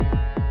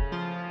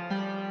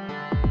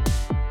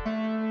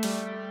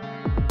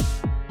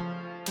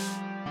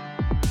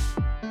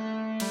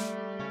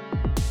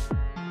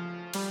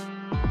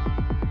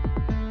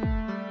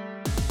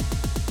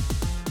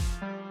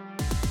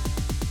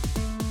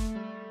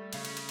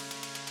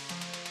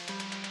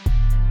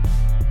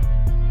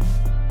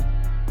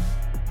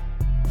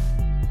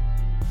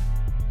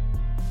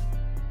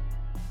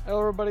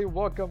Hello, everybody.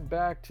 Welcome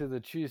back to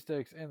the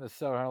Cheesesteaks in the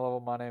 700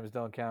 level. My name is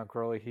Dylan Count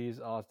Crowley. He's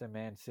Austin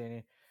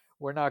Mancini.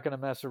 We're not going to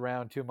mess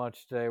around too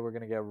much today. We're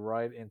going to get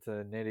right into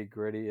the nitty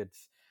gritty.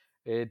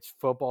 It's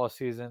football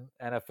season.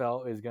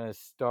 NFL is going to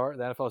start.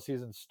 The NFL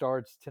season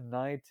starts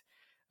tonight.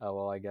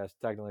 Well, I guess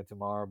technically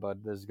tomorrow,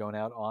 but this is going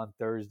out on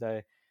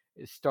Thursday.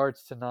 It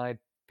starts tonight.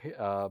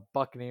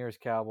 Buccaneers,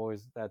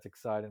 Cowboys. That's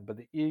exciting. But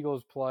the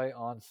Eagles play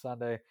on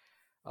Sunday.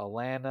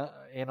 Atlanta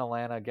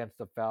against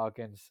the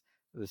Falcons.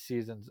 The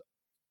season's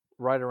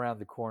right around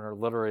the corner.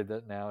 Literally,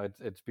 that now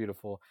it's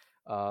beautiful.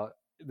 Uh,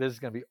 this is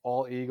going to be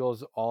all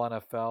Eagles, all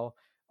NFL.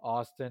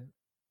 Austin,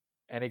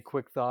 any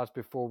quick thoughts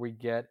before we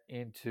get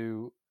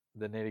into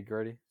the nitty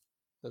gritty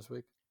this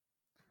week?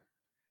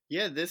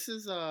 Yeah, this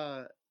is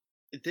a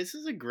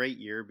great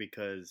year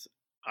because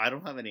I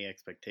don't have any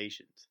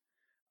expectations.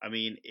 I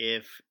mean,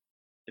 if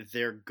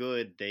they're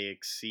good, they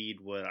exceed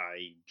what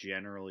I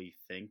generally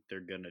think they're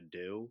gonna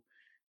do.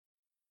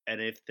 And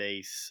if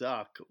they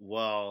suck,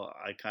 well,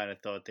 I kind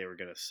of thought they were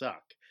gonna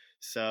suck.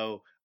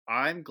 So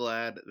I'm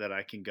glad that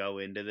I can go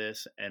into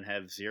this and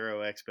have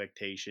zero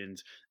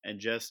expectations and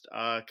just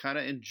kind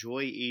of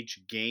enjoy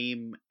each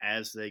game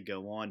as they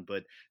go on.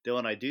 But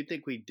Dylan, I do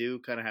think we do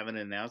kind of have an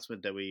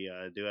announcement that we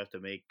do have to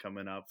make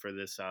coming up for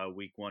this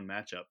week one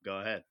matchup. Go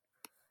ahead.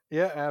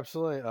 Yeah,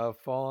 absolutely.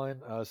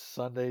 Following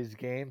Sunday's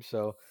game,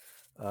 so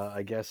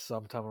I guess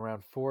sometime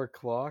around 4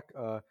 o'clock,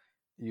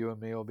 you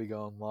and me will be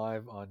going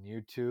live on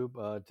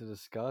YouTube to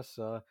discuss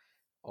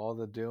all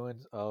the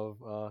doings of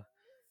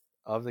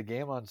the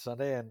game on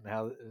Sunday and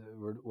how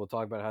we'll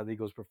talk about how the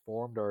Eagles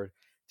performed, or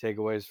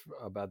takeaways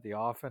about the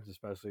offense,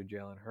 especially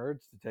Jalen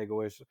Hurts, the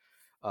takeaways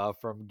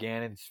from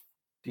Gannon's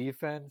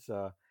defense.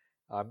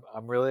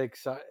 I'm really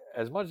excited.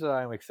 As much as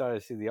I'm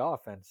excited to see the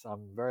offense,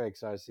 I'm very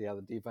excited to see how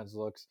the defense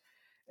looks,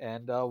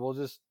 and we'll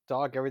just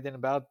talk everything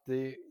about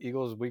the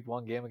Eagles' Week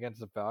One game against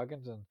the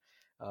Falcons and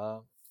uh,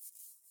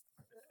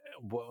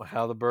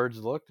 how the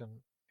Birds looked,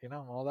 and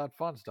all that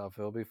fun stuff.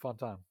 It'll be a fun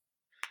time.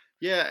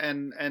 Yeah,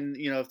 and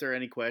if there are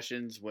any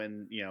questions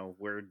when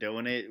we're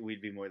doing it,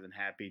 we'd be more than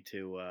happy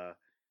to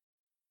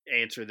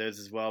answer those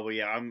as well. But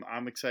yeah,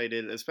 I'm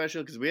excited,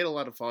 especially because we had a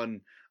lot of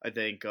fun. I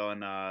think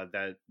on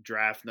that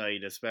draft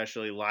night,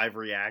 especially live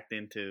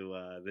reacting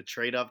to the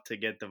trade up to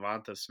get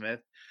Devonta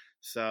Smith.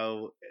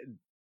 So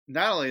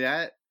not only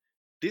that,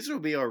 these will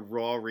be our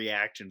raw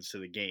reactions to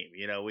the game.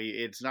 We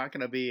it's not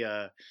going to be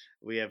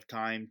we have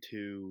time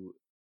to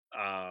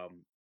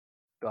um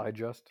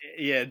Digest.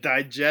 yeah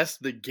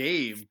digest the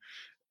game.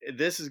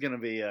 This is going to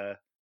be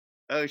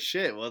oh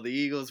shit. Well, the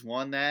Eagles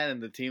won that,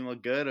 and the team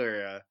looked good,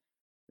 or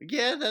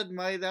yeah, that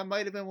might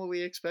have been what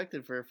we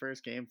expected for a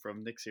first game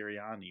from Nick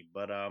Sirianni.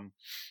 But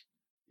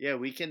yeah,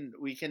 we can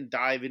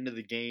dive into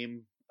the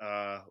game.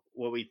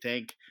 What we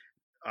think.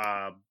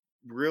 Uh,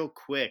 real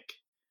quick,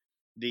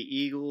 the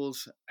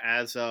Eagles,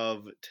 as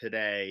of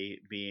today,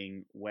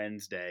 being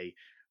Wednesday,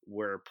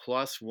 were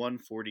plus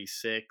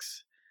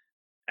 146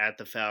 at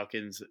the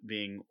Falcons,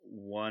 being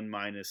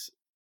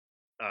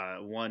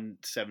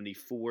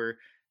 174,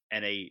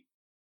 and a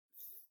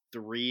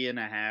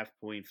 3.5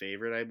 point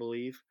favorite, I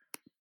believe.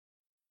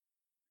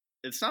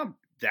 It's not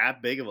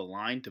that big of a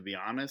line, to be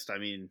honest. I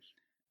mean,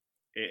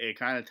 it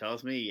kind of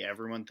tells me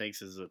everyone thinks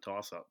this is a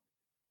toss up.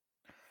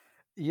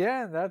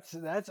 Yeah, that's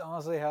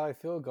honestly how I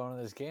feel going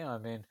to this game. I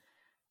mean,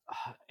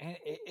 and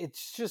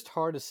it's just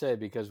hard to say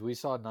because we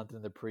saw nothing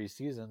in the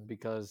preseason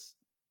because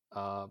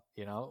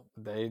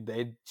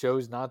they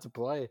chose not to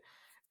play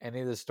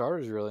any of the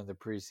starters really in the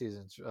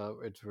preseason.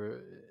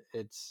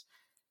 It's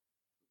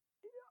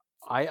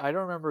I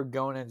don't remember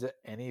going into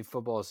any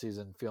football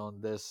season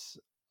feeling this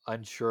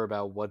unsure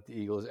about what the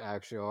Eagles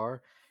actually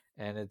are,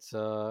 and it's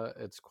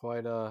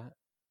quite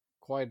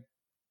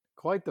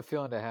quite the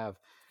feeling to have.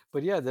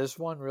 But yeah, this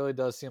one really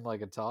does seem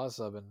like a toss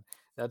up, and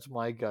that's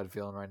my gut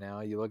feeling right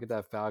now. You look at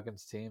that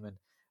Falcons team, and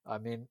I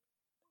mean,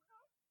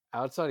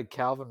 outside of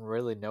Calvin,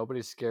 really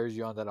nobody scares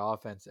you on that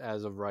offense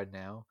as of right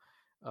now,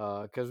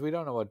 because we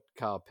don't know what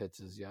Kyle Pitts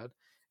is yet.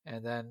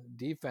 And then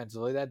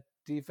defensively, that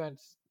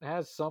defense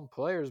has some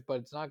players, but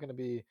it's not going to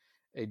be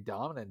a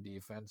dominant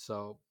defense.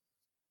 So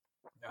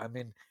I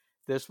mean,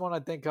 this one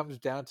I think comes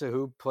down to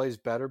who plays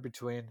better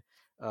between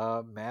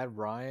Matt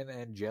Ryan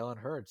and Jalen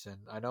Hurts. And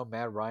I know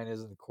Matt Ryan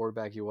isn't the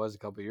quarterback he was a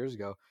couple years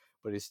ago,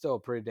 but he's still a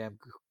pretty damn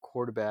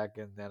quarterback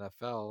in the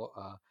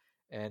NFL.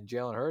 And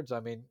Jalen Hurts, I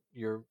mean,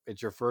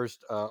 it's your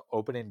first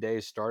opening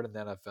day start in the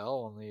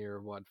NFL, only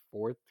your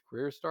fifth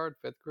career start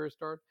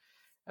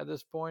at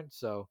this point.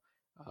 So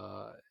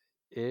uh,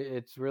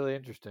 it's really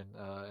interesting,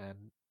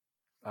 and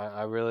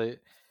I really,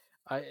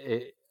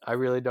 I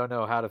really don't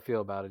know how to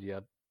feel about it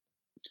yet.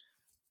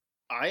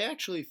 I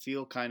actually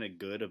feel kind of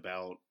good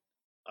about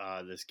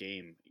this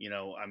game.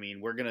 I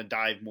mean, we're gonna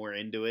dive more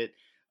into it,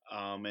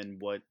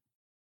 and what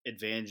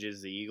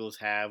advantages the Eagles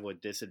have,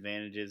 what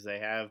disadvantages they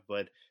have.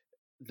 But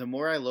the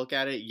more I look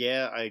at it,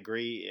 yeah, I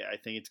agree. I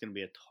think it's gonna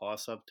be a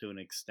toss up to an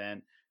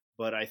extent,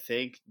 but I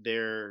think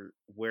they're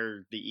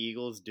where the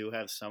Eagles do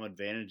have some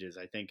advantages.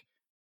 I think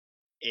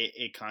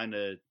it kind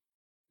of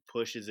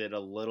pushes it a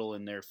little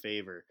in their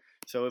favor.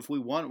 So if we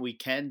want, we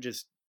can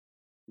just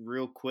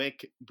real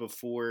quick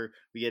before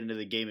we get into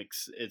the game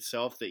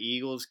itself. The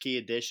Eagles' key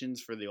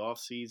additions for the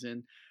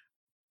offseason: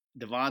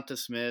 Devonta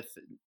Smith,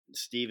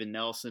 Steven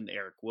Nelson,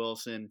 Eric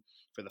Wilson.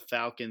 For the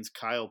Falcons,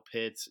 Kyle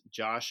Pitts,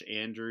 Josh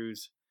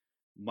Andrews,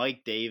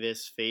 Mike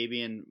Davis,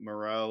 Fabian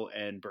Moreau,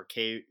 and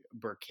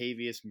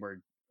Burkavius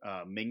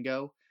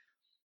Mingo.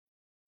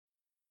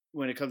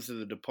 When it comes to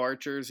the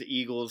departures,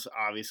 Eagles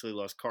obviously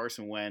lost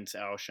Carson Wentz,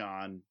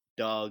 Alshon,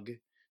 Doug,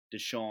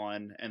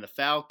 Deshaun, and the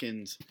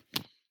Falcons.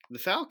 The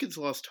Falcons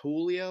lost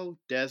Julio,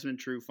 Desmond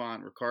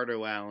Trufant,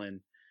 Ricardo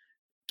Allen,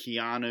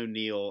 Keanu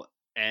Neal,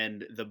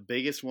 and the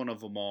biggest one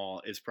of them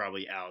all is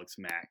probably Alex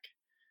Mack.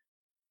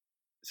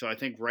 So I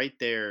think right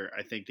there,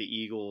 I think the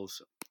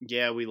Eagles,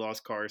 yeah, we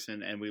lost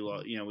Carson and we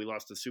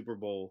lost the Super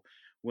Bowl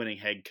winning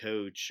head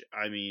coach.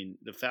 I mean,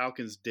 the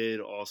Falcons did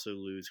also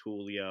lose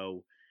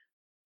Julio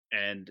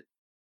and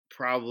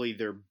probably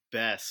their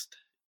best,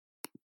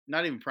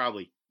 not even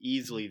probably,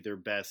 easily their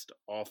best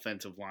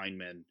offensive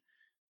lineman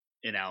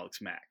in Alex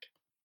Mack.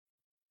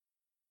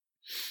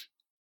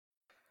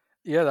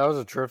 Yeah, that was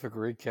a terrific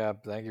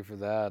recap. Thank you for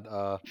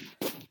that.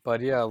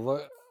 But yeah,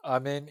 look, I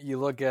mean, you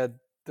look at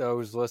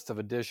those list of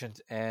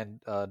additions and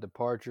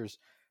departures.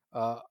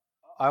 Uh,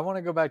 I want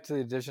to go back to the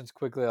additions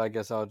quickly. I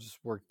guess I'll just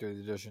work through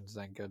the additions,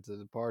 then get to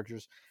the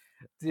departures.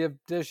 The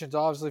additions,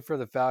 obviously, for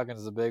the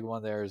Falcons, the big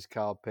one there is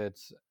Kyle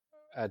Pitts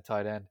at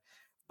tight end,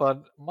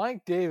 but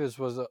Mike Davis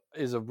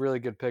is a really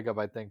good pickup,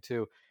 I think,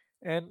 too.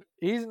 And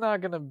he's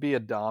not going to be a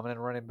dominant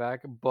running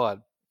back,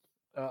 but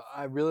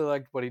I really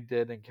liked what he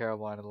did in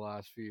Carolina the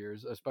last few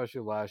years,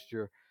 especially last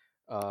year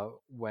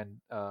when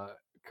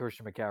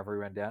Christian McCaffrey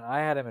went down. I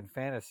had him in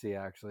fantasy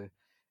actually,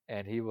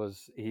 and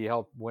he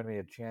helped win me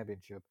a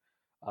championship.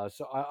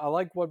 So I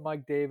like what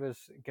Mike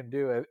Davis can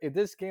do. If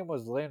this game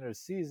was later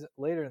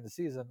in the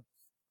season,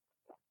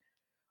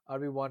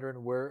 I'd be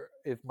wondering where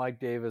if Mike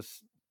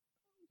Davis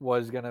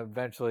was going to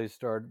eventually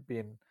start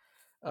being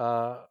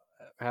uh,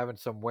 having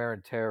some wear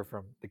and tear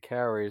from the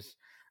carries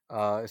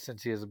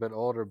since he is a bit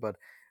older. But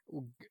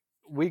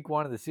week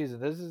one of the season,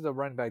 this is the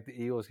running back the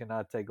Eagles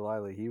cannot take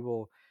lightly. He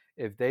will,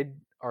 if they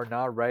are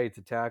not ready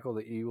to tackle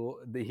he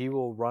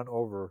will run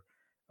over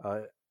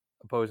uh,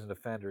 opposing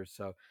defenders.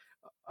 So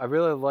I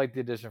really like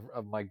the addition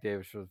of Mike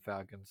Davis for the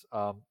Falcons.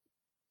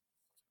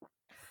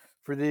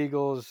 For the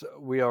Eagles,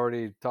 we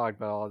already talked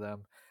about all of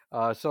them.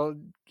 So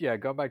yeah,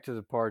 going back to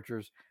the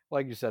departures,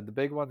 like you said, the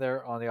big one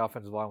there on the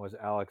offensive line was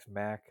Alex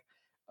Mack.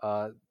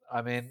 Uh,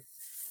 I mean,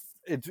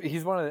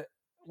 he's one of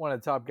the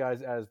top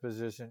guys at his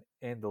position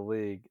in the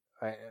league,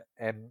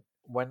 and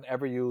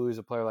whenever you lose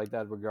a player like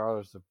that,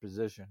 regardless of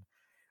position,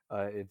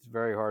 it's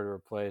very hard to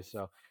replace.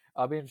 So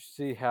I'll be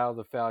interested to see how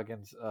the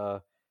Falcons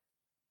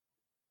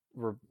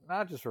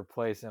not just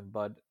replace him,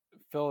 but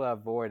fill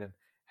that void and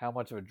how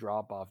much of a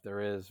drop off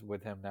there is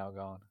with him now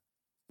gone.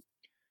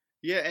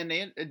 Yeah,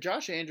 and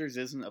Josh Andrews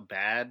isn't a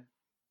bad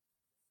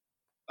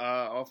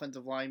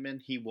offensive lineman.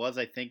 He was,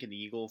 I think, an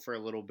Eagle for a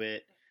little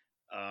bit.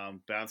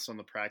 Bounced on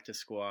the practice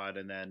squad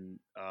and then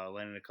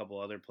landed a couple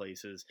other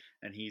places.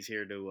 And he's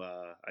here to,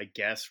 I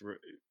guess,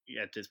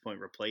 at this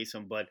point, replace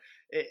him. But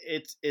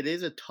it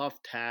is a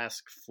tough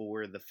task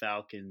for the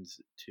Falcons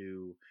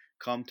to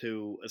come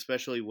to,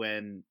 especially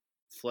when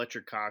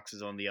Fletcher Cox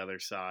is on the other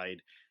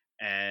side.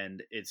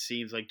 And it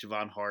seems like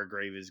Javon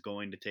Hargrave is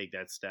going to take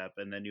that step.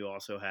 And then you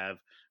also have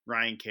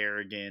Ryan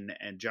Kerrigan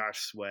and Josh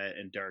Sweat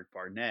and Derek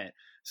Barnett.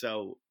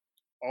 So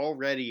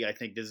already, I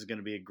think this is going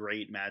to be a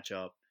great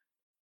matchup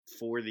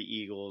for the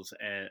Eagles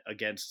and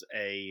against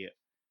a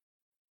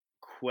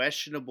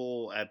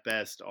questionable at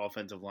best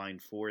offensive line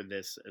for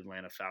this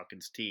Atlanta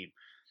Falcons team.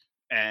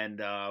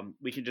 And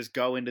we can just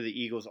go into the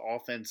Eagles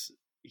offense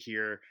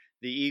here.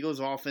 The Eagles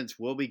offense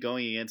will be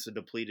going against a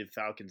depleted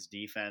Falcons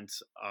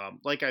defense.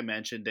 Like I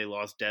mentioned, they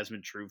lost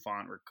Desmond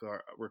Trufant,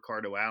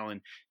 Ricardo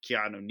Allen,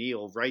 Keanu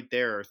Neal. Right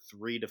there are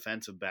three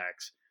defensive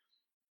backs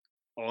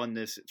on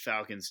this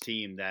Falcons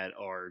team that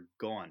are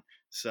gone.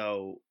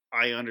 So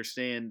I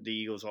understand the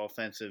Eagles'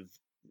 offensive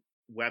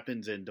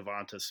weapons in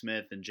Devonta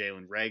Smith and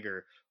Jalen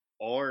Rager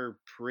are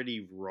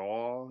pretty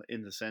raw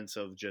in the sense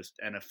of just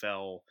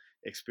NFL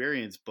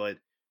experience, but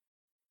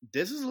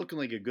this is looking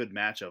like a good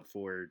matchup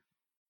for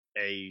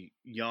a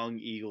young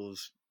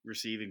Eagles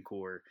receiving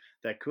core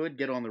that could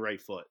get on the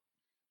right foot.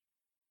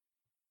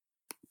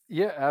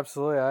 Yeah,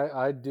 absolutely.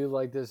 I do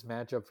like this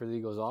matchup for the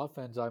Eagles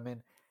offense. I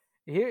mean,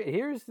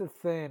 here's the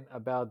thing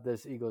about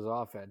this Eagles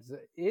offense.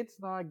 It's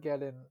not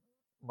getting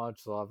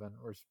much love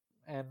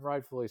and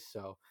rightfully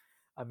so.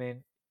 I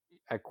mean,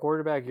 at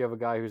quarterback you have a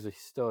guy who's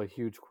still a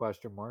huge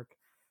question mark.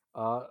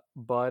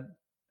 But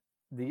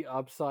the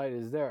upside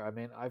is there. I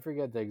mean, I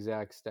forget the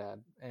exact stat,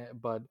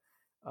 but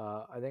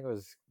I think it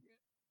was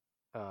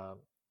uh,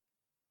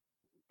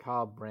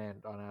 Kyle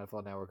Brandt on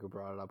NFL Network who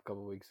brought it up a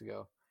couple weeks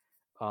ago.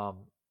 Um,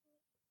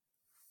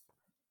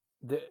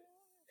 the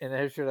in the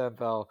history of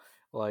the NFL,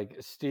 like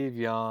Steve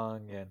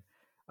Young and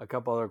a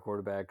couple other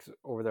quarterbacks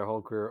over their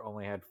whole career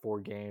only had 4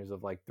 games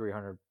of like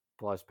 300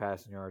 plus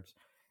passing yards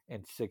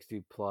and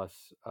 60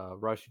 plus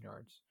rushing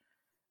yards.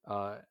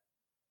 Uh,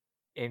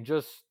 in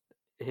just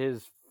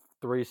his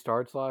 3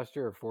 starts last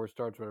year or 4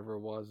 starts, whatever it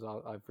was,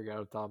 I forget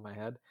off the top of my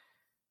head.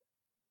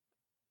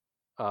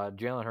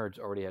 Jalen Hurts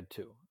already had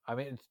 2. I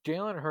mean,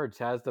 Jalen Hurts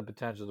has the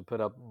potential to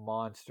put up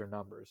monster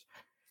numbers.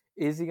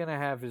 Is he going to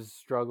have his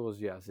struggles?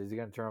 Yes. Is he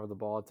going to turn over the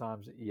ball at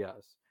times?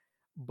 Yes.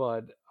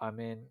 But I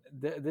mean,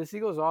 this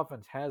Eagles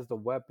offense has the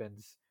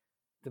weapons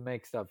to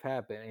make stuff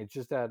happen. It's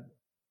just that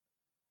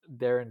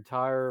their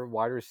entire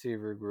wide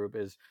receiver group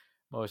is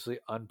mostly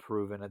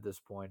unproven at this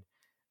point.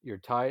 You're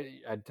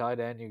at tight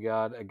end. You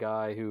got a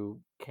guy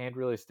who can't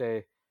really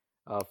stay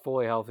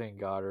fully healthy in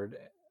Goddard.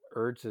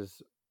 Ertz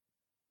is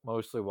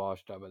mostly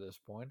washed up at this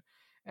point,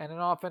 and an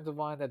offensive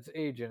line that's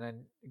aging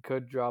and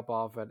could drop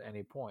off at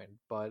any point.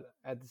 But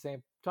at the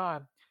same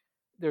time,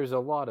 there's a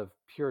lot of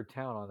pure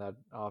talent on that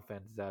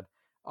offense that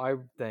I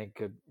think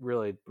could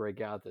really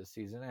break out this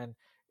season. And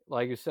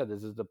like you said,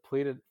 this is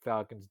depleted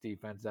Falcons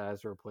defense that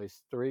has to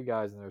replace 3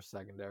 guys in their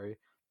secondary.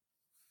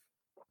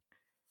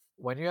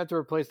 When you have to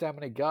replace that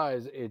many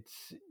guys,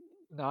 it's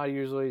not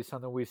usually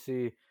something we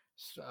see,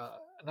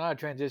 not a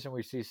transition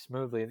we see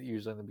smoothly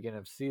usually in the beginning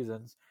of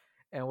seasons.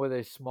 And with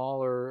a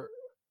smaller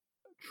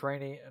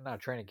not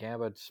training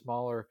camp, but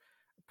smaller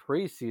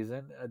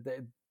preseason,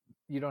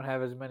 you don't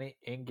have as many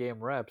in-game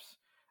reps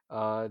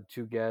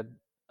to get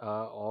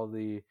all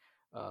the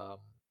um,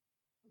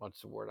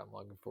 what's the word I'm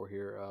looking for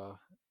here?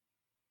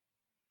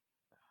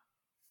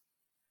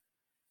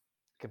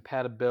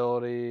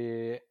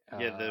 Compatibility,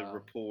 Yeah, the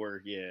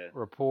rapport. Yeah,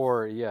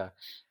 rapport. Yeah,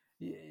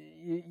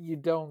 you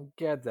don't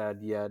get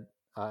that yet,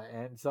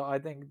 and so I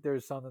think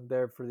there's something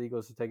there for the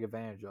Eagles to take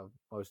advantage of,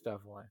 most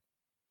definitely.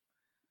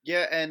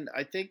 yeah, and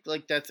I think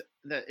like that.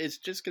 It's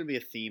just going to be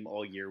a theme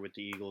all year with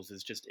the Eagles.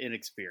 Is just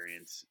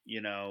inexperience.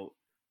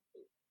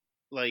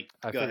 Like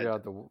I go figured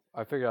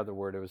ahead. out the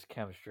word. It was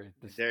chemistry.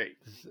 There,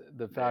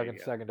 The there you Falcons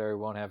go. secondary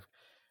won't have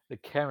the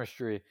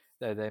chemistry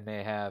that they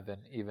may have,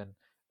 and even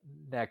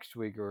next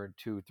week or in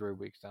 2-3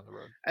 weeks down the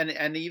road.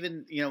 And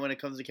even when it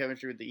comes to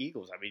chemistry with the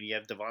Eagles, I mean you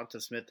have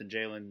Devonta Smith and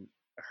Jalen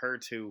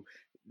Hurts who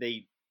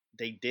they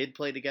they did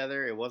play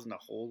together. It wasn't a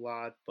whole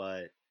lot,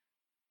 but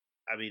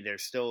I mean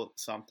there's still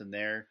something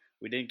there.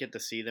 We didn't get to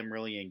see them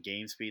really in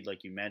game speed,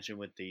 like you mentioned,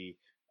 with the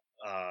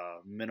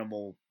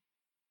minimal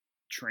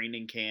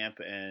training camp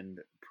and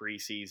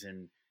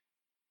preseason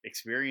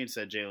experience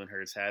that Jalen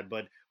Hurts had,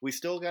 but we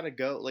still got to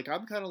go. Like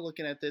I'm kind of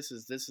looking at this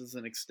is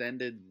an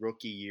extended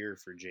rookie year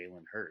for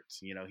Jalen Hurts.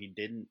 He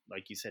didn't,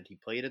 like you said, he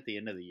played at the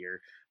end of the year,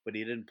 but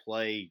he didn't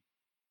play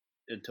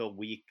until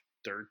week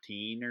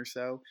 13 or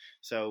so.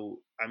 So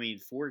I mean,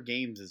 4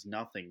 games is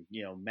nothing.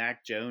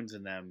 Mac Jones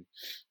and them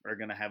are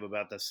going to have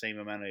about the same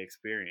amount of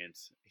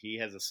experience. He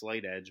has a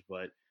slight edge,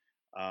 but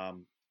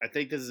I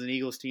think this is an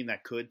Eagles team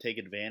that could take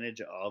advantage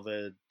of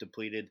a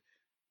depleted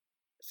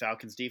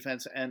Falcons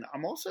defense, and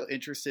I'm also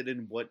interested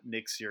in what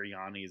Nick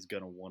Sirianni is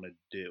going to want to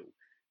do.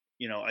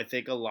 I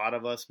think a lot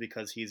of us,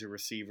 because he's a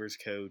receivers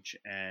coach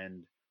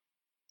and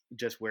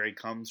just where he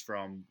comes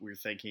from, we're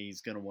thinking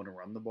he's going to want to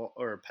run the ball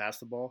or pass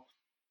the ball.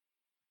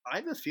 I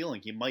have a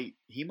feeling he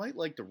might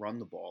like to run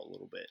the ball a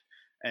little bit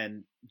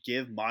and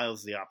give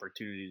Miles the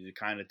opportunity to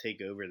kind of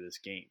take over this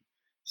game.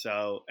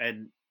 So,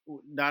 and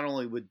not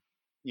only would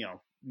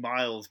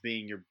Miles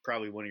being your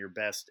probably one of your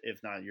best,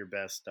 if not your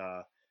best,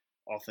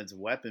 offensive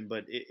weapon,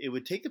 but it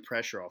would take the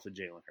pressure off of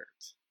Jalen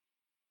Hurts.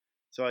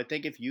 So I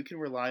think if you can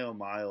rely on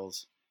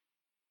Miles,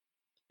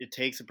 it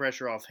takes the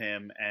pressure off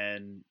him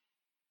and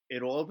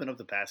it'll open up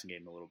the passing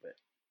game a little bit.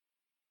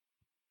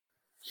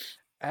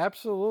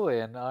 Absolutely,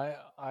 and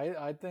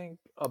I think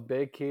a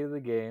big key to the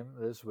game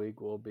this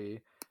week will be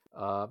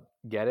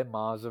getting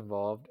Miles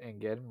involved and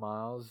getting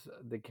Miles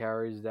the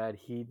carries that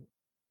he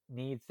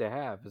needs to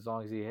have as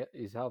long as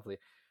he's healthy.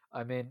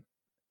 I mean,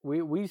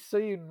 we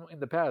see in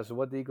the past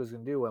what the Eagles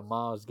can do when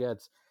Miles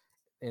gets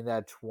in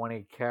that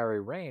 20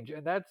 carry range,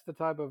 and that's the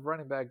type of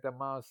running back that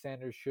Miles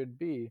Sanders should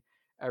be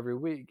every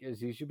week. Is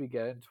he should be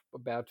getting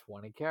about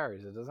 20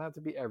 carries. It doesn't have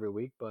to be every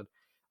week, but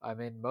I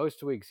mean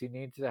most weeks he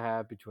needs to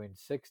have between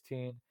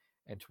 16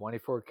 and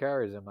 24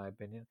 carries, in my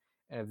opinion.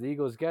 And if the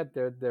Eagles get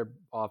there, their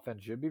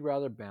offense should be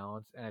rather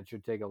balanced, and it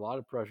should take a lot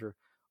of pressure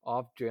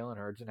off Jalen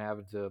Hurts and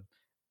having to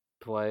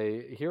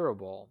play hero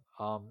ball.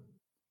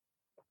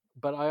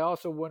 But I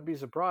also wouldn't be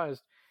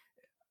surprised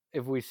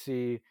if we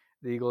see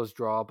the Eagles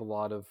draw up a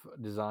lot of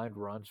designed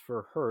runs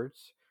for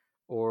Hurts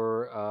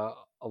or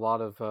a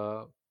lot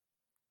of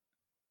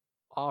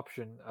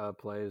option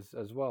plays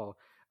as well.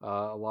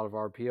 A lot of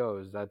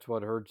RPOs. That's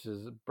what Hurts'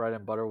 bread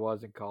and butter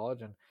was in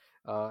college. And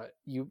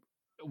you,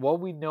 what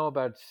we know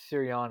about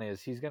Sirianni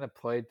is he's going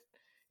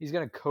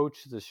to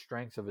coach the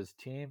strengths of his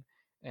team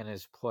and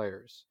his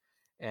players.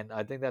 And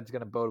I think that's going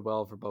to bode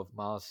well for both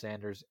Miles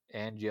Sanders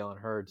and Jalen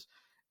Hurts.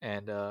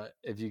 And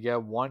if you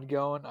get one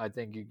going, I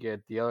think you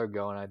get the other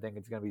going. I think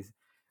it's going to be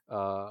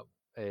uh,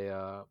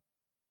 a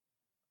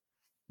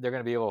they're going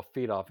to be able to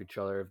feed off each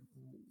other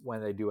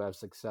when they do have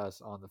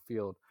success on the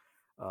field,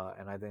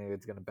 and I think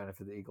it's going to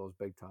benefit the Eagles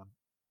big time.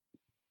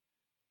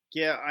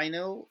 Yeah, I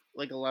know.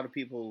 Like a lot of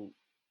people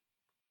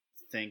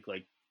think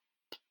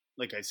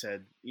like I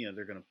said,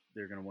 they're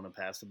gonna want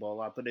to pass the ball a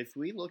lot. But if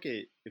we look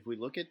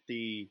at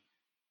the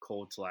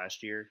Colts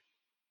last year,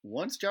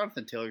 once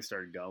Jonathan Taylor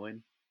started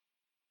going,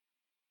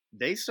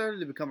 they started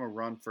to become a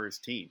run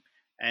first team.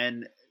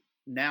 And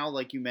now,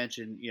 like you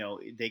mentioned,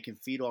 they can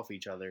feed off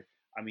each other.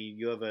 I mean,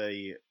 you have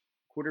a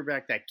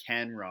quarterback that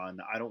can run.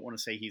 I don't want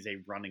to say he's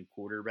a running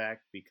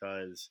quarterback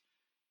because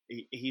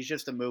he's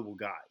just a mobile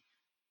guy.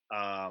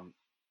 Um,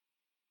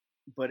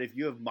 but if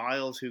you have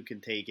Miles who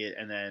can take it,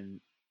 and then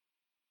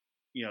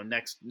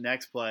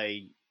next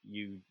play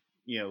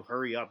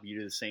hurry up, you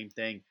do the same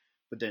thing,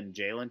 but then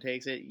Jalen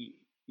takes it.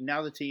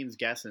 Now the team's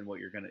guessing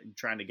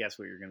trying to guess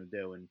what you're gonna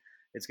do, and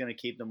it's gonna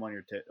keep them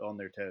on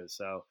their toes.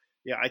 So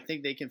yeah, I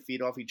think they can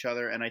feed off each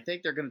other, and I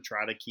think they're gonna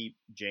try to keep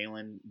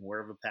Jalen more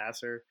of a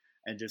passer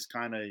and just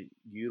kind of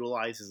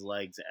utilize his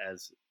legs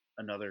as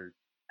another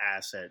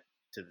asset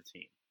to the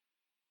team.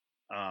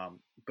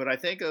 But I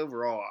think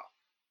overall,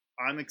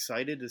 I'm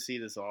excited to see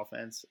this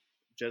offense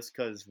just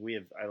because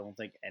I don't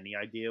think, any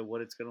idea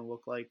what it's going to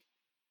look like.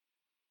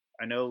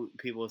 I know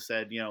people have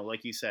said,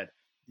 like you said,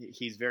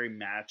 he's very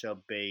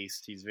matchup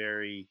based. He's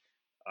very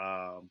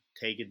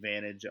take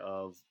advantage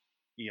of,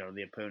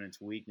 the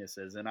opponent's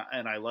weaknesses. And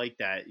I like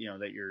that,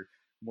 that you're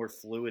more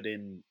fluid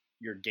in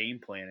your game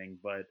planning,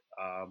 but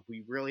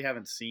we really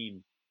haven't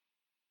seen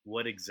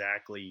what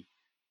exactly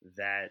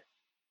that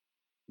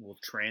will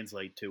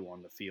translate to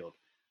on the field.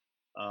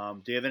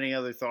 Do you have any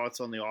other thoughts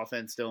on the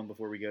offense, Dylan,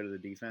 before we go to the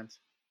defense?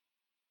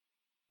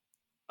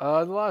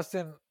 The last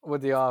thing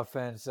with the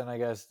offense, and I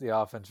guess the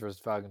offense versus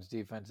Falcons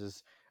defense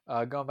is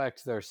going back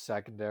to their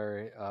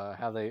secondary,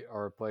 how they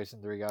are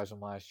replacing three guys from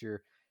last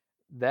year.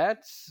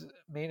 That's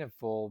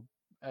meaningful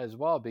as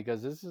well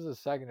because this is a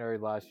secondary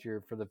last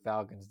year for the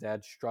Falcons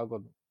that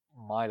struggled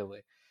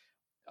mightily.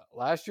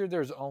 Last year,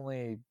 there's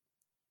only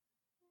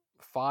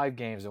 5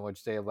 games in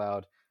which they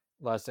allowed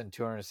less than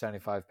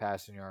 275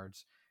 passing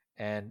yards,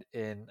 and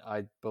in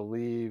I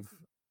believe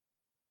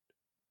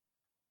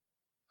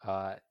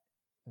uh,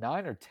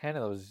 9 or 10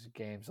 of those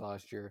games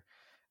last year,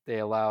 they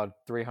allowed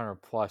 300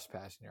 plus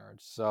passing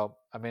yards. So,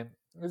 I mean,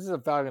 this is a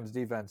Falcons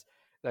defense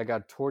that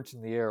got torched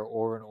in the air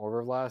over and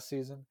over last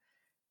season.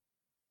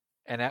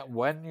 And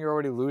when you're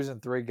already losing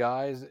 3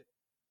 guys,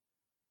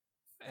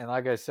 and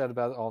like I said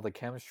about all the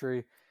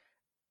chemistry,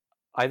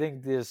 I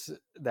think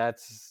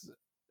that's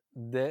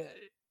the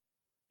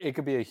it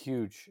could be a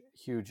huge,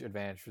 huge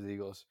advantage for the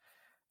Eagles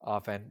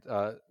offense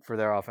for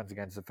their offense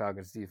against the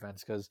Falcons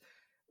defense because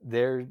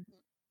they're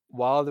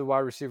while the wide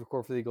receiver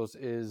core for the Eagles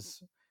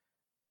is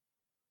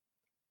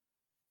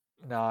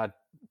not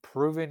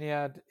proven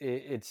yet,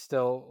 it's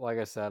still, like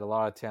I said, a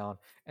lot of talent,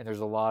 and there's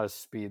a lot of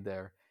speed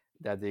there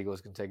that the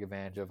Eagles can take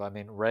advantage of. I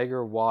mean,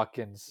 Rager,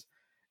 Watkins,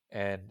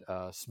 and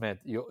Smith,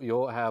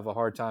 you'll have a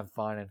hard time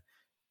finding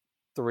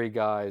 3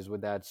 guys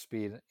with that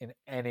speed in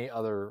any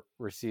other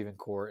receiving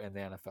core in the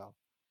NFL.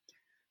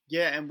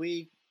 Yeah, and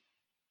we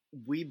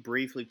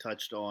briefly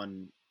touched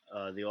on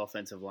the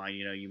offensive line.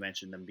 You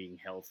mentioned them being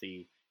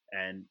healthy,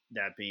 and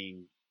that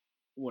being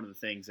one of the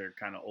things. They're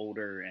kind of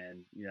older,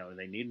 and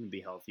they need them to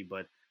be healthy.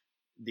 But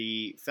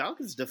the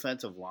Falcons'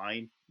 defensive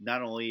line,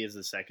 not only is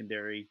the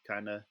secondary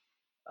kind of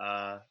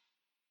uh,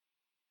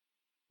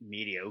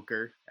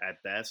 mediocre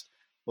at best,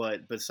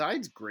 but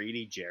besides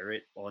Grady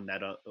Jarrett on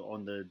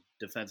the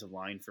defensive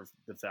line for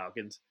the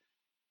Falcons,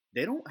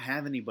 they don't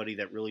have anybody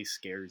that really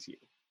scares you.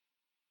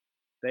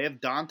 They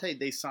have Dante.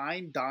 They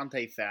signed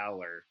Dante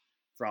Fowler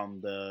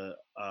from the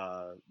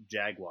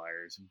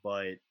Jaguars,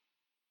 but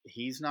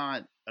he's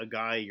not a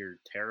guy you're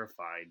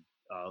terrified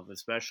of,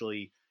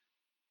 especially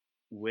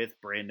with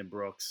Brandon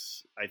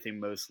Brooks. I think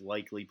most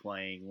likely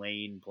playing,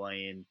 Lane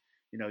playing.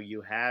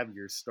 You have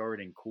your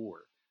starting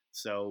core.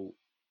 So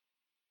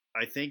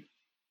I think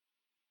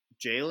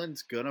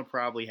Jalen's gonna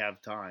probably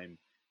have time,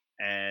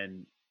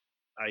 and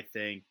I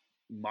think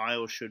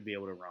Miles should be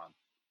able to run.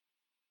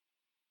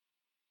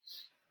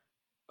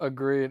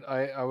 Agreed.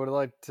 I would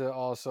like to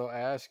also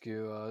ask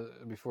you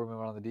before we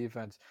move on to the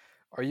defense,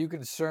 are you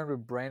concerned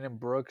with Brandon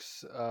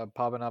Brooks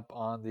popping up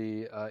on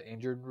the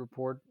injured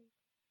report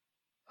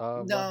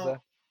No, Wednesday?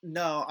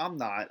 no, I'm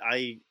not.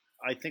 I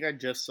think I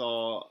just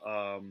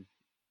saw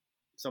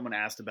someone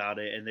asked about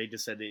it, and they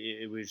just said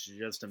it was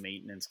just a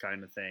maintenance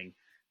kind of thing.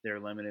 They're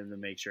limiting him to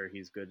make sure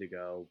he's good to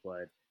go,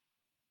 but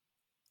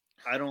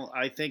I don't.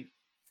 I think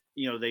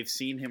they've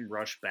seen him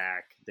rush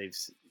back.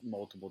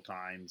 Multiple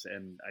times,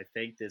 and I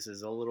think this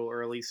is a little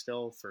early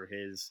still for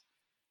his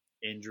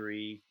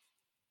injury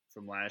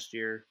from last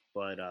year.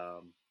 But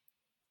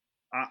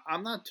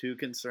I'm not too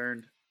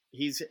concerned.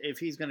 If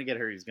he's going to get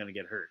hurt, he's going to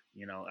get hurt.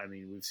 I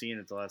mean, we've seen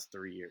it the last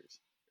 3 years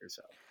or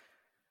so.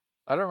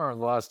 I don't remember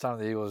the last time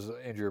the Eagles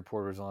injury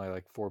report was only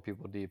like 4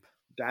 people deep.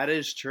 That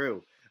is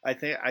true. I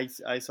think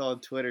I saw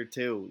on Twitter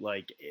too.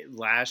 Like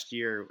last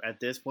year, at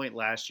this point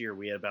last year,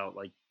 we had about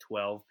like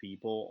 12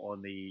 people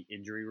on the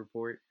injury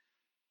report,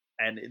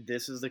 and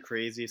this is the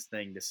craziest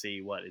thing to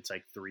see. What, it's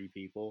like 3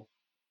 people.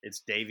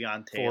 It's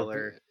Davion Four,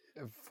 Taylor.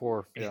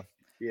 four, yeah.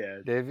 Yeah,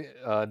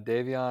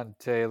 Davion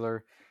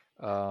Taylor,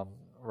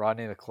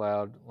 Rodney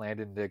McLeod,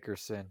 Landon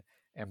Dickerson,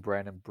 and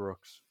Brandon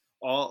Brooks.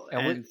 All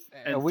And we and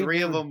and we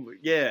three of knew, them,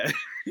 yeah,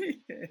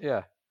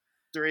 yeah.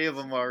 three of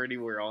them already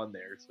were on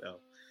there. So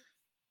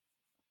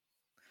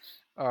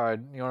All right,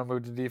 you want to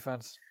move to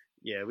defense?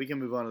 yeah, we can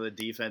move on to the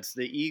defense.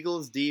 The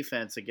Eagles'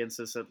 defense against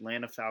this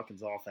Atlanta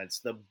Falcons offense.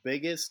 The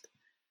biggest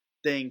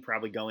thing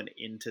probably going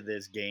into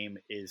this game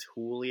is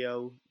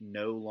Julio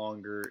no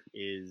longer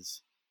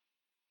is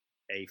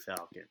a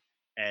Falcon.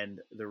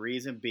 And the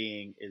reason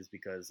being is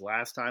because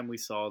last time we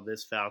saw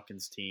this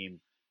Falcons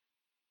team,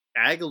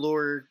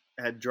 Aguilar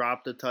had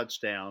dropped a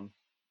touchdown,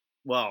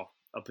 well,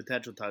 a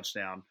potential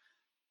touchdown,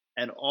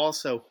 and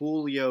also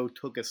Julio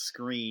took a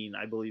screen,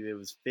 I believe it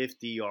was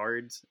 50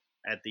 yards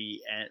at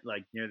the end,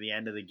 like near the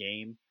end of the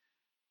game,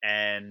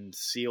 and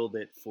sealed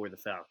it for the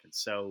Falcons.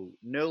 So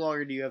no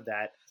longer do you have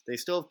that. They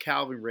still have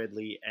Calvin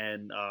Ridley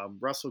and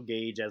Russell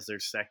Gage as their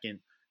second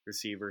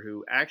receiver,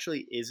 who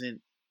actually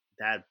isn't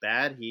that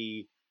bad.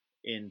 He,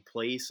 in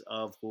place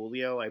of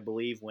Julio, I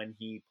believe when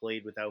he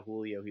played without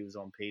Julio, he was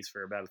on pace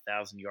for about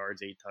 1,000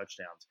 yards, 8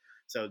 touchdowns.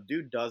 So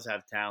dude does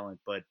have talent,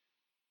 but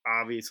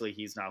obviously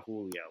he's not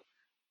Julio.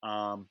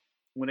 Um,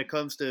 when it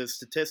comes to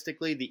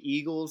statistically, the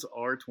Eagles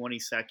are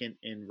 22nd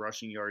in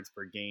rushing yards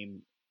per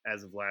game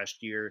as of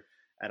last year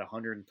at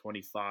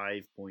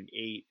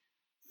 125.8,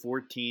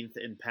 14th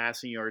in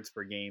passing yards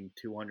per game,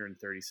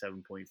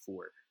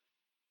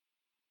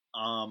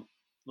 237.4.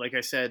 Like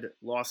I said,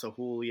 loss of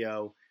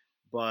Julio,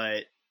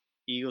 but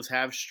Eagles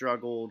have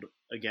struggled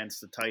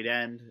against the tight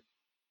end,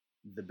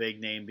 the big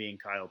name being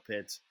Kyle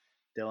Pitts.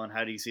 Dylan,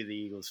 how do you see the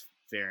Eagles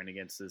faring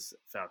against this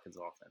Falcons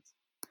offense?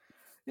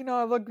 You know,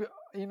 I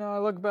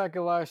look back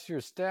at last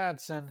year's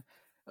stats, and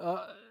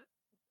uh,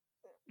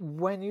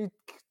 when you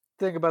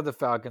think about the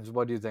Falcons,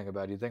 what do you think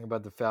about? You think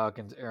about the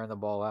Falcons airing the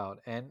ball out,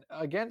 and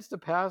against the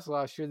pass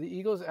last year, the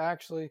Eagles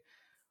actually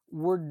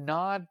were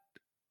not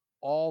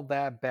all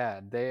that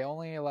bad. They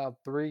only allowed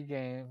 3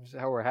 games,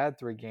 or had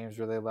 3 games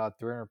where they allowed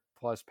 300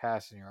 plus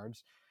passing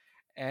yards,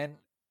 and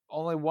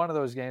only one of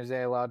those games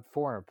they allowed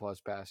 400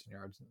 plus passing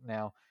yards.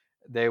 Now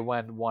they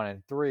went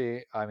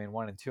 1-3. I mean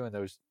 1-2 in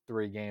those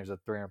 3 games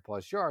of 300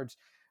 plus yards.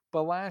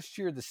 But last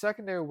year the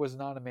secondary was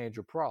not a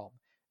major problem.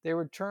 They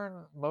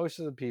returned most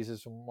of the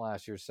pieces from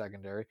last year's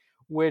secondary,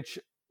 which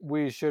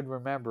we should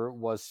remember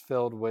was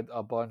filled with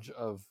a bunch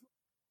of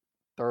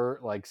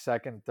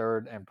second,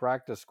 third, and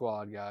practice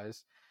squad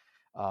guys.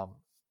 Um,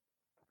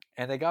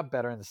 and they got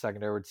better in the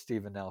secondary with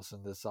Steven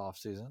Nelson this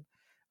offseason.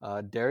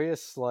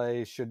 Darius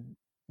Slay should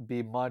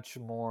be much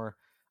more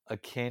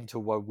akin to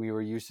what we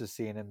were used to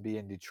seeing him be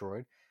in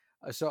Detroit.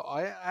 So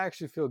I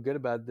actually feel good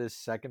about this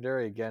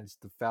secondary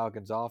against the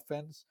Falcons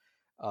offense.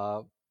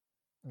 Uh,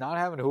 Not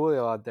having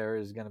Julio out there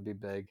is going to be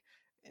big.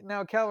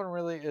 Now, Calvin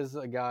really is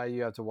a guy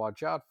you have to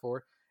watch out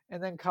for.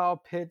 And then Kyle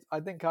Pitts, I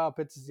think Kyle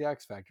Pitts is the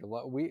X factor.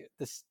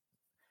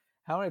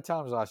 How many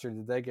times last year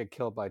did they get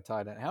killed by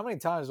tight end? How many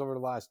times over the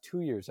last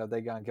 2 years have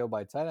they gotten killed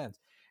by tight ends?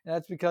 And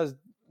that's because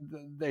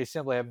they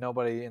simply have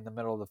nobody in the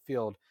middle of the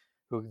field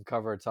who can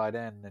cover a tight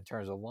end in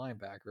terms of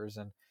linebackers.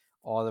 And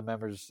all the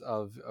members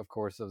of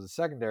course, of the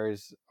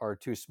secondaries are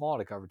too small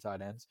to cover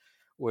tight ends,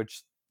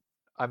 which,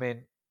 I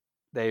mean,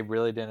 they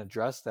really didn't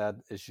address that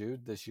issue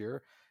this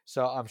year.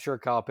 So I'm sure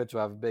Kyle Pitts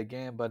will have a big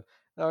game. But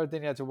the other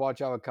thing you have to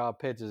watch out with Kyle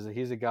Pitts is that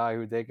he's a guy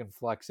who they can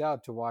flex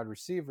out to wide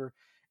receiver,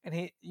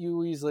 and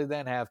you easily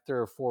then have 3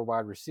 or 4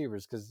 wide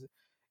receivers because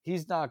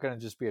he's not going to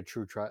just be a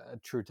true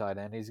tight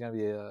end. He's going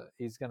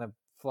to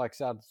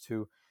flex out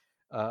to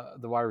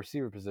the wide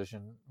receiver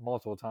position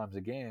multiple times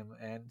a game,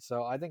 and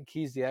so I think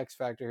he's the X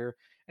factor here,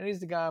 and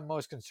he's the guy I'm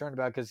most concerned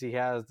about because he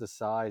has the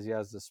size, he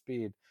has the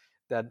speed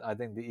that I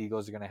think the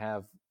Eagles are going to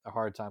have a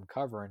hard time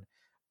covering.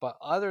 But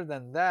other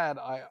than that,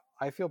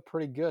 I feel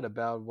pretty good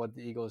about what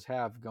the Eagles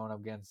have going up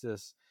against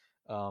this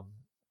um,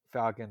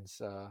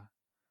 Falcons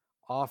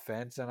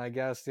offense. And I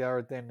guess the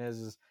other thing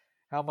is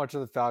how much are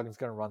the Falcons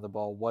going to run the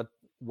ball? What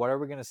are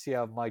we going to see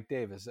out of Mike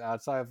Davis?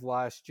 Outside of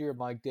last year,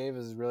 Mike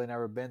Davis has really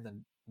never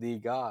been the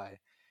guy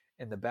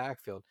in the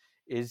backfield.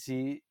 Is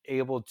he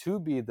able to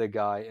be the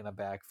guy in a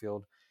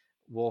backfield?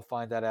 We'll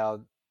find that out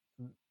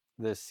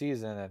this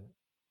season and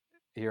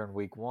here in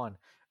week 1.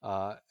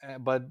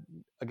 But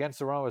against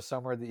the run was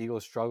somewhere the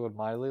Eagles struggled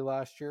mightily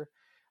last year.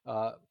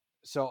 Uh,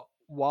 so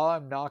while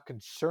I'm not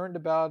concerned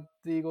about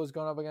the Eagles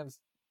going up against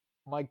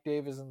Mike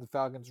Davis and the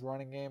Falcons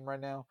running game right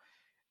now,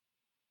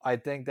 I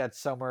think that's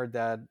somewhere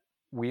that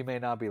we may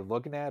not be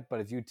looking at. But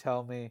if you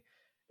tell me,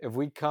 if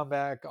we come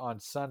back on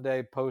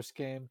Sunday post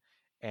game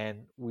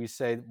and we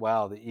say,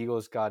 wow, the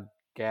Eagles got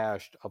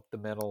gashed up the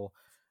middle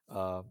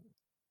uh,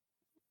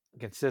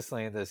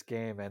 consistently in this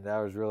game, and that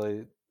was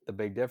really the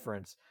big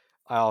difference,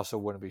 I also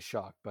wouldn't be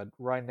shocked. But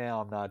right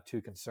now, I'm not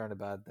too concerned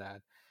about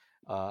that.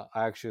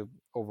 I actually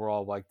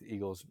overall like the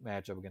Eagles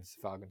matchup against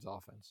the Falcons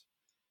offense.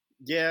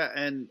 Yeah,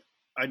 and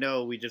I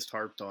know we just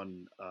harped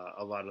on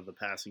a lot of the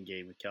passing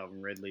game with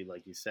Calvin Ridley,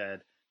 like you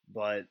said.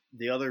 But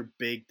the other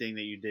big thing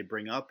that you did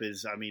bring up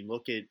is, I mean,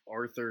 look at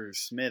Arthur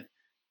Smith.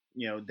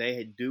 You know,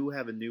 they do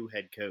have a new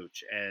head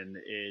coach, and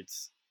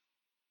it's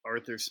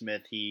Arthur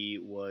Smith. He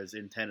was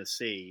in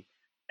Tennessee,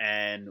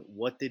 And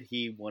what did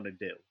he want to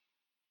do?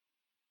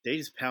 They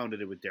just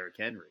pounded it with Derrick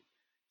Henry.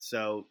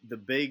 So the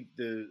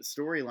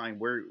storyline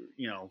where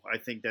I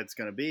think that's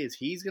going to be is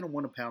he's going to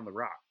want to pound the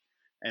rock,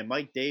 and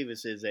Mike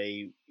Davis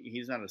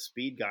he's not a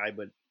speed guy,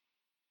 but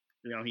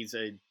he's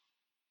a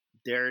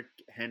Derrick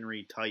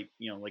Henry type,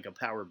 like a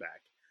power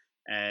back.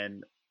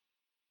 And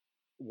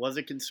was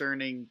it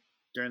concerning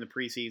during the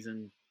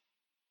preseason?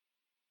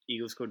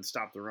 Eagles couldn't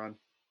stop the run.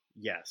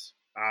 Yes,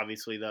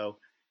 obviously though,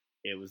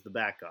 it was the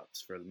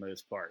backups for the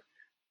most part.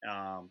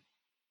 Um,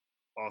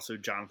 Also,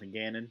 Jonathan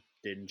Gannon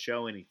didn't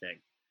show anything.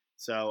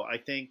 So I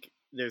think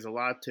there's a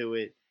lot to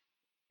it,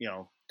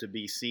 to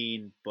be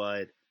seen.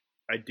 But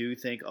I do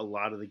think a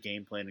lot of the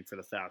game planning for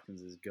the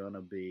Falcons is going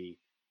to be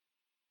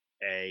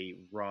a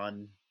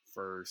run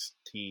first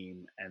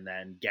team and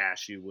then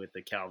gash you with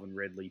a Calvin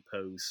Ridley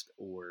post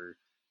or,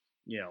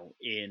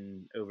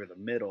 in over the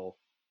middle.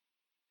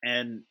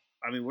 And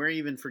I mean, we're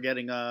even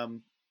forgetting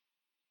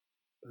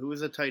who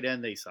was the tight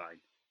end they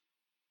signed?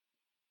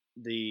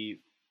 The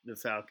the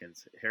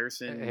Falcons.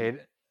 Harrison Hayden,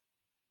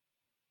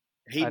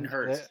 Hayden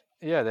Hurst.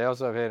 yeah, they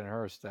also have Hayden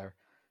Hurst there.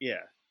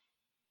 Yeah.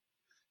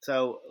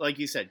 So, like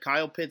you said,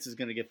 Kyle Pitts is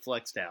going to get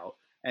flexed out,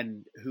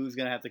 and who's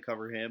going to have to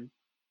cover him?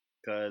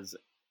 Because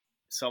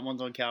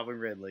someone's on Calvin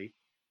Ridley,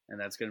 and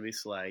that's going to be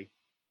Slay.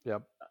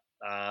 Yep.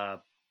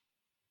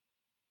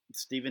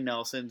 Steven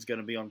Nelson's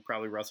going to be on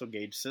probably Russell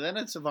Gage. So then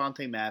it's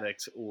Avonte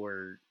Maddox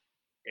or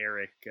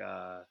Eric.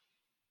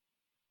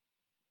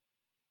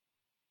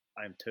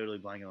 I'm totally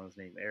blanking on his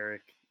name.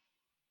 Eric,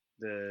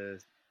 the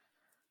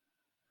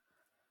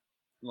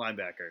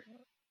linebacker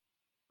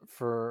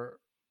For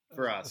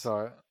us.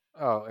 Sorry.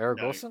 Oh, Eric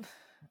No, Wilson?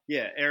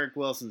 yeah, Eric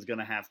Wilson's going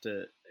to have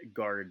to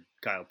guard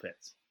Kyle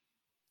Pitts.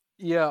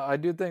 Yeah, I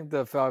do think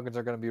the Falcons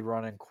are going to be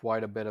running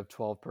quite a bit of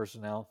 12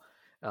 personnel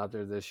out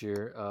there this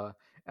year.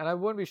 And I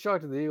wouldn't be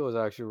shocked if the Eagles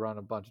actually run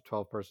a bunch of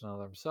 12 personnel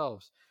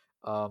themselves.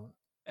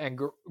 And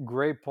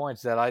great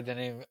points that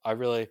I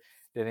really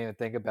didn't even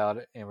think about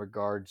it in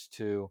regards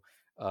to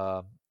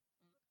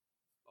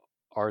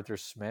Arthur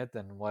Smith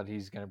and what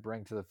he's going to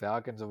bring to the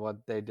Falcons and what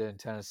they did in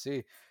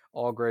Tennessee.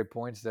 All great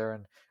points there.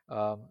 And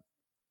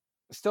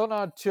still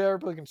not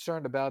terribly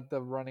concerned about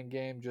the running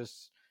game,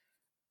 just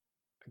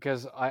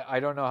because I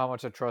don't know how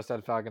much I trust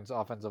that Falcons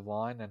offensive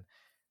line,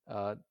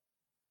 and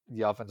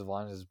the offensive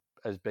line is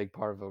as big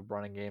part of a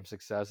running game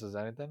success as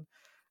anything.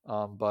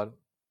 But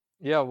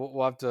yeah,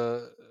 we'll have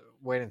to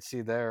wait and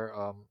see there.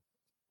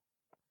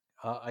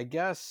 I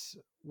guess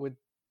with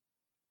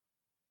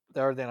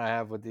the other thing I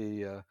have with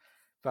the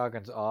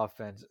Falcons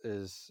offense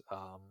is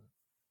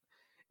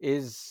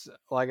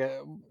like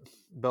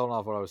building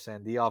off what I was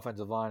saying. The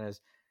offensive line is.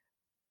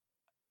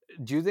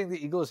 Do you think the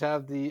Eagles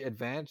have the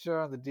advantage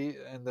on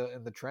in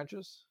the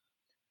trenches?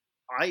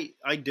 I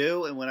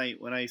do, and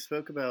when I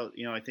spoke about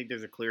I think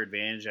there's a clear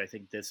advantage. I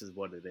think this is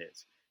what it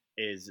is.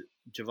 Is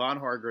Javon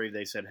Hargrave,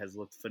 they said, has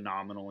looked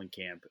phenomenal in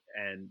camp,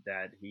 and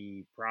that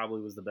he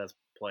probably was the best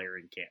player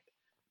in camp.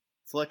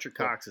 Fletcher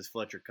Yep. Cox is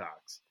Fletcher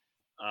Cox.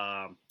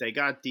 They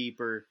got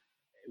deeper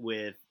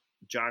with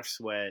Josh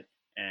Sweat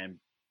and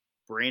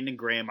Brandon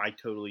Graham. I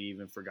totally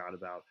even forgot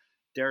about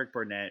Derek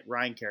Barnett,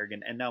 Ryan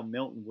Kerrigan, and now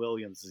Milton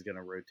Williams is going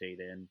to rotate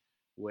in,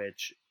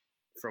 which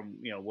from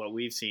what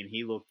we've seen,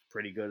 he looked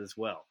pretty good as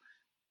well,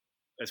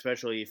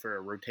 especially for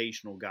a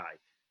rotational guy.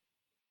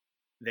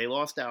 They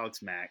lost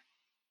Alex Mack.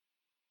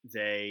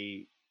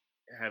 They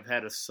have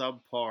had a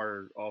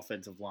subpar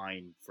offensive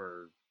line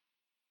for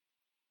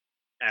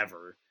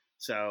ever.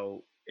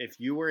 So if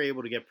you were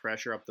able to get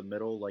pressure up the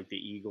middle like the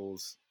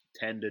Eagles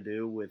tend to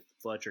do with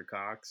Fletcher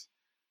Cox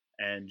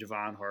and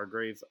Javon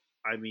Hargrave,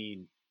 I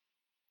mean,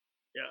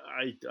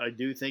 I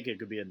do think it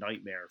could be a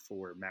nightmare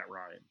for Matt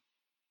Ryan.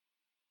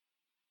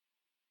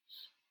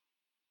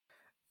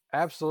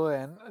 Absolutely,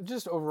 and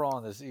just overall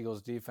in this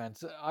Eagles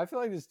defense, I feel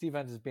like this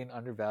defense is being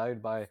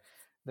undervalued by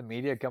the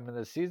media coming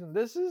this season.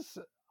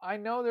 I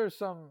know there's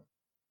some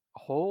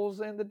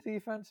holes in the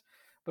defense,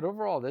 but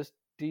overall, this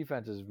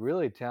defense is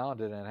really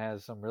talented and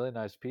has some really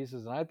nice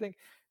pieces. And I think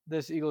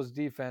this Eagles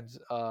defense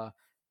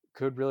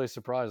could really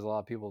surprise a lot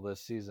of people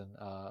this season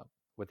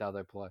with how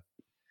they play.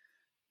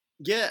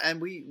 Yeah, and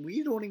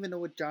we don't even know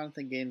what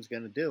Jonathan Game's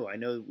going to do. I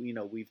know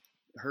we've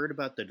heard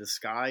about the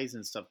disguise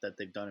and stuff that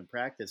they've done in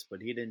practice,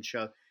 but he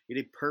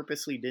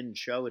purposely didn't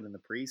show it in the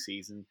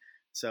preseason.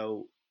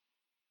 So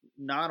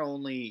not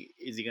only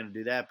is he going to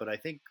do that, but I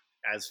think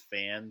as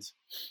fans,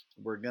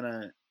 we're going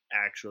to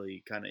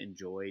actually kind of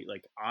enjoy.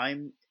 Like,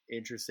 I'm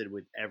interested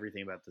with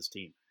everything about this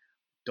team.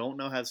 Don't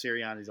know how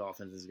Sirianni's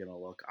offense is going to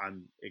look.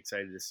 I'm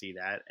excited to see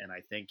that, and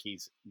I think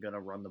he's going to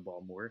run the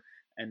ball more.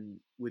 And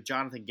with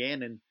Jonathan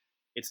Gannon,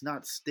 it's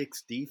not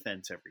sticks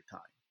defense every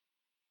time.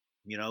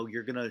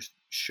 You're going to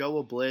show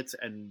a blitz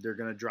and they're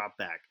going to drop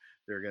back.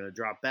 They're going to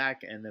drop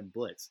back and then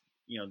blitz.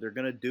 They're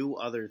going to do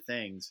other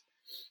things.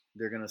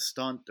 They're going to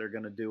stunt. They're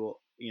going to do,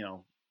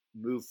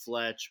 move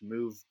Fletch,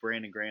 move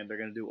Brandon Graham. They're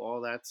going to do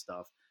all that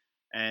stuff.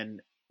 And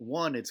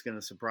one, it's going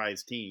to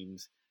surprise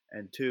teams.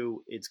 And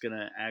two, it's going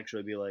to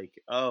actually be like,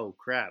 oh,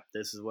 crap,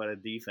 this is what a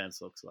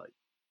defense looks like.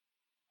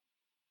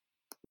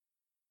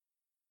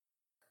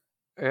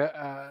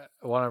 Yeah,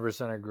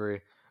 100% agree.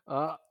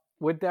 Uh,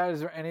 with that, is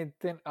there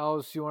anything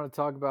else you want to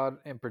talk about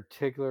in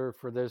particular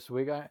for this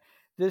week?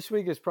 This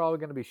week is probably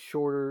going to be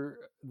shorter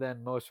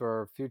than most of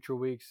our future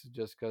weeks,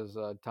 just because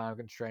time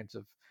constraints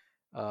of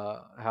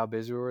how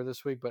busy we were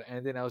this week. But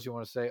anything else you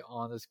want to say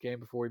on this game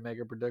before we make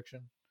a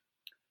prediction?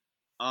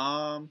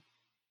 Um,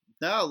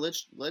 no,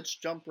 let's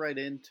jump right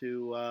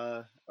into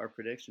our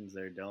predictions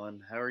there, Dylan.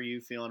 How are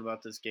you feeling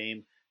about this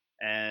game?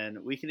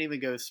 And we can even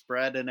go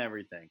spread and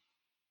everything.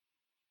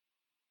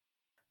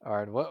 All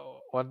right,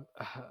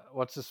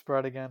 what's the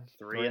spread again?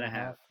 Three Three and and a a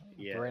half. half.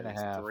 Yeah, Three it and a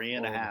was half. three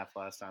and a Oh, half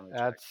last time I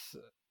checked.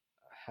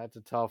 that's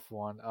a tough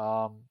one.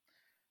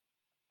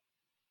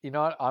 You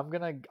know what? I'm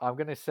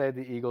gonna say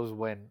the Eagles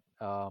win.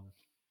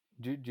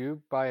 Do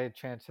you by a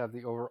chance have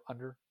the over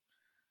under?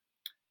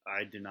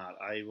 I do not.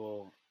 I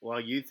will. While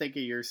you think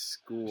of your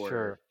score,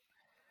 Sure,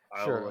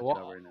 I will sure. look it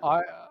up Well, right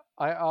now.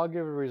 I'll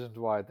give you reasons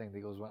why I think the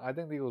Eagles win. I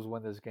think the Eagles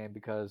win this game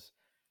because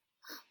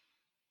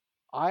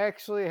I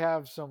actually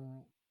have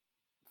some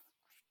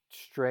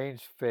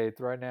strange faith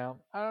right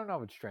now. I don't know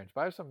if it's strange,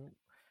 but I have some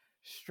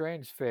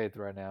strange faith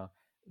right now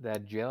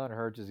that Jalen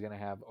Hurts is going to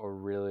have a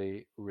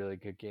really, really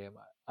good game.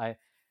 I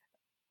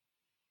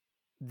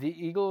the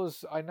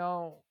Eagles. I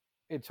know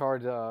it's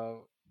hard to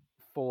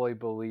fully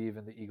believe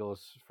in the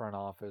Eagles front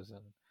office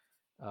and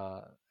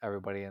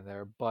everybody in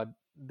there, but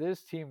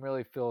this team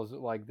really feels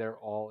like they're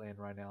all in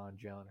right now on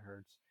Jalen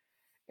Hurts,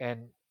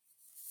 and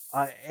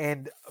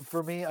and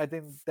for me, I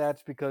think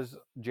that's because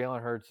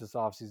Jalen Hurts this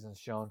offseason has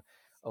shown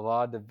a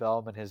lot of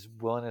development, his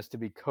willingness to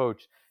be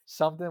coached,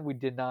 something we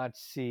did not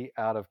see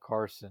out of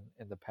Carson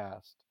in the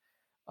past.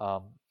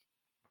 Um,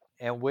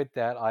 and with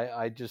that,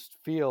 I just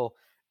feel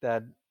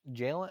that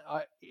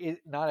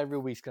not every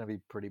week's going to be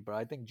pretty, but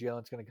I think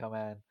Jalen's going to come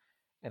in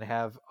and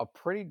have a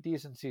pretty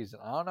decent season.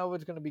 I don't know if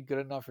it's going to be good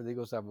enough for the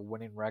Eagles to have a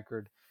winning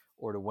record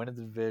or to win a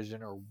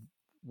division or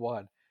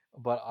what,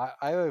 but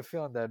I have a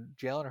feeling that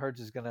Jalen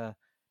Hurts is going to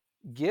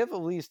give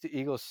at least the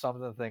Eagles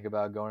something to think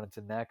about going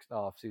into next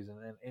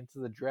offseason and into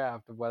the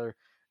draft of whether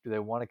do they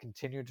want to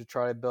continue to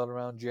try to build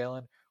around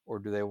Jalen or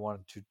do they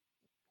want to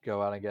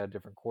go out and get a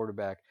different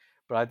quarterback.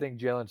 But I think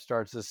Jalen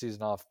starts this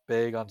season off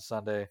big on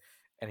Sunday,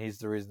 and he's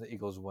the reason the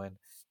Eagles win.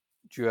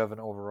 Do you have an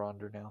over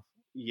under now?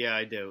 Yeah,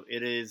 I do.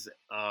 It is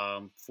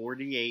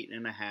 48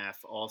 and a half.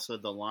 Also,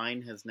 the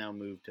line has now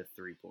moved to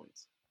 3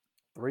 points.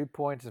 3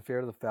 points in favor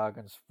of the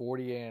Falcons,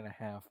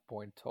 48.5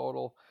 point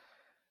total.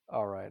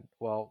 All right.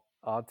 Well,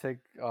 I'll take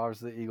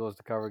obviously the Eagles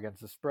to cover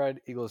against the spread,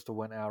 Eagles to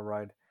win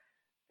outright,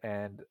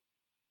 and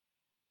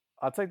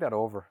I'll take that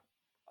over.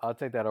 I'll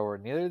take that over.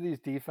 Neither of these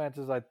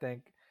defenses, I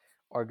think,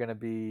 are going to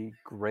be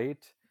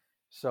great.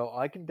 So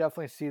I can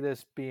definitely see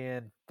this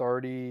being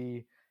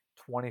 30,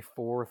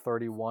 24,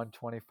 31,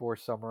 24,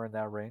 somewhere in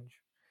that range.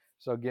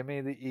 So give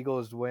me the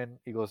Eagles to win,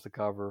 Eagles to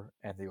cover,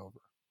 and the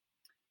over.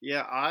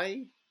 Yeah,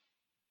 I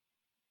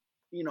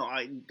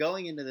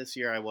going into this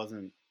year, I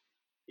wasn't.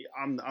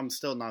 I'm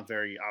still not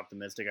very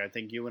optimistic. I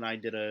think you and I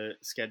did a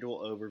schedule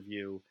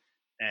overview,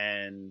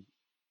 and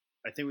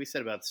I think we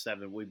said about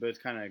seven. We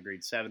both kind of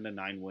agreed 7 to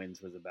 9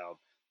 wins was about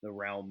the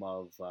realm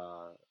of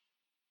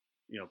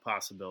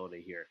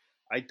possibility here.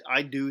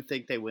 I do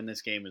think they win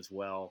this game as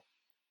well.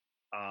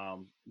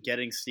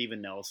 Getting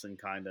Steven Nelson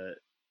kind of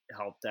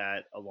helped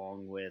that,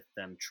 along with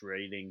them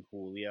trading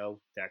Julio.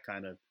 That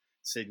kind of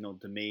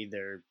signaled to me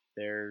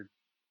they're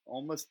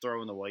almost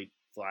throwing the white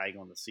flag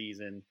on the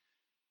season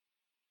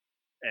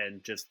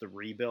and just the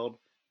rebuild.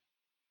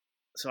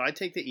 So I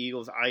take the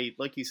Eagles. I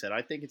like you said,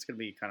 I think it's going to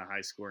be a kind of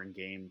high scoring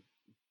game.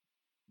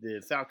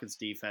 The Falcons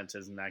defense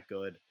isn't that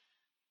good.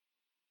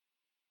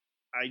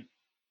 I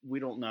We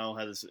don't know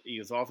how this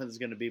Eagles offense is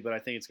going to be, but I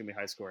think it's going to be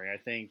high scoring. I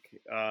think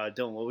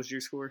Dylan, what was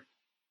your score,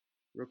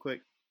 real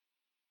quick?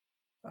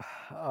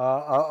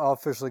 I'll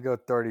officially go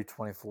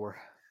 30-24.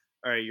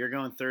 All right, you're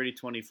going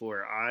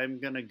 30-24. I'm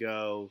gonna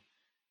go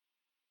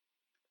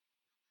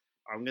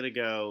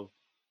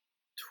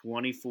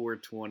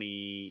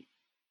 24-20.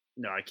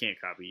 No, I can't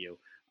copy you.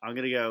 I'm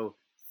gonna go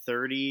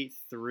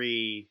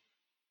 33-27.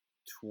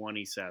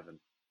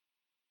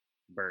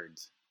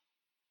 Birds.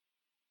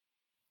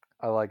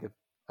 I like it.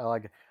 I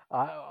like it.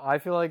 I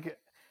feel like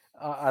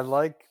I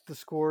like the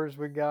scores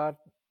we got,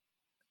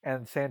 and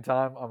at the same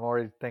time, I'm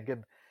already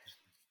thinking,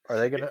 are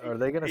they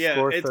gonna Yeah,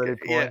 score 30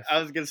 yeah. points? I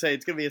was gonna say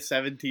it's gonna be a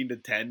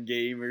 17-10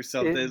 game or It,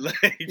 something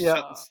like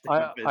yeah, something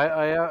stupid.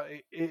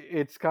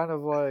 it's kind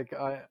of like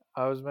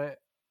I was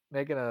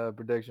making a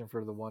prediction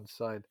for the one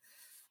site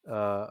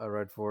I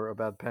read for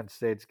about Penn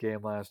State's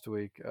game last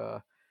week,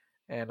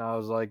 and I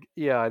was like,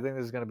 yeah, I think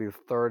this is going to be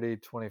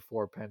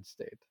 30-24 Penn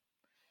State.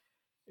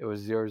 It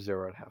was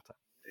 0-0 at halftime.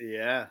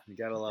 Yeah, you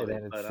gotta love It it.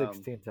 ended But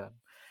 16-10.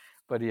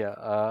 But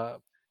yeah,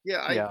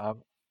 yeah, yeah,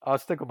 I'll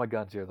stick with my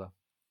guns here though.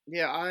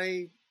 yeah,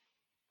 I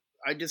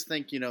just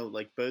think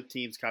like both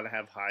teams kind of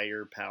have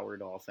higher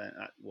powered offense.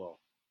 Well,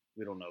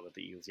 we don't know about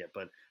the Eagles yet,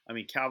 but I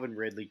mean Calvin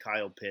Ridley,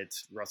 Kyle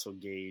Pitts, Russell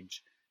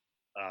Gage,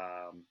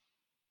 um,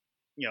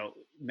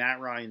 Matt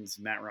Ryan's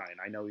Matt Ryan.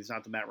 I know he's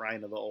not the Matt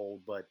Ryan of the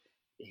old, but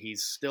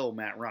he's still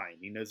Matt Ryan.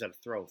 He knows how to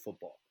throw a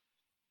football.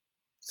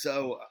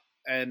 So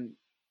and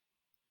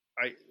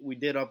we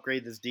did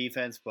upgrade this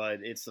defense, but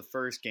it's the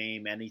first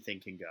game. Anything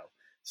can go.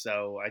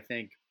 So I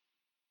think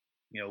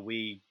you know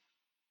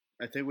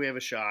I think we have a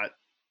shot.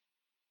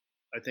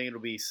 I think it'll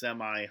be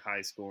semi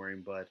high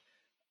scoring, but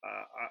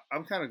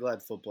I'm kind of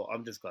glad football.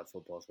 I'm just glad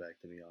football's back.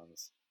 To be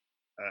honest,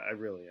 I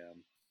really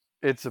am.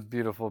 It's a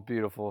beautiful,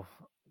 beautiful,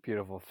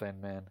 beautiful thing,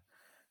 man.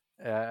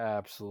 It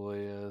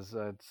absolutely is.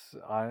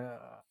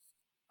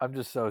 I'm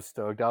just so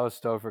stoked. I was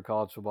stoked for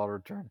college football to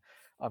return.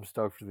 I'm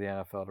stoked for the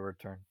NFL to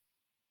return.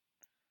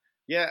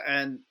 Yeah,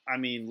 and I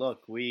mean,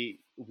 look, we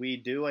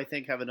do I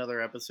think have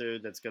another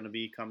episode that's going to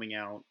be coming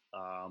out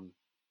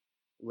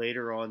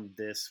later on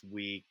this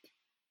week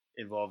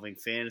involving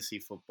fantasy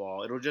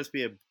football. It'll just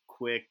be a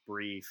quick,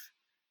 brief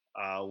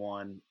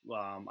one.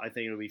 I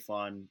think it'll be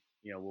fun.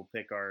 You know, we'll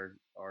pick our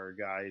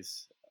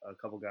guys, a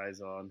couple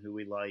guys on who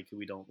we like, who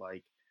we don't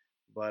like.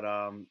 But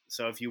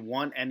so if you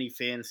want any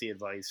fantasy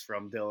advice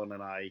from Dylan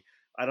and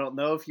I don't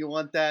know if you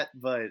want that,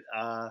 but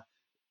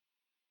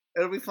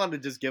it'll be fun to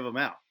just give them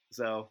out.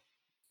 So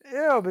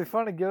Yeah, it'll be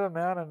fun to give them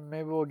out, and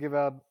maybe we'll give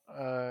out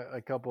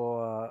a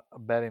couple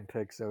betting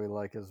picks that we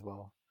like as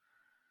well.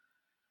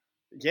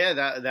 yeah,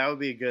 that would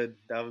be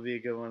a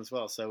good one as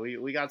well. So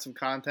we got some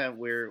content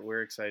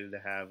we're excited to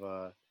have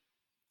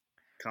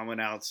coming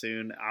out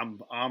soon.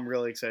 I'm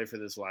really excited for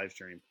this live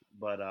stream.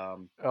 But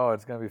Oh,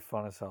 it's gonna be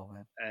fun as hell,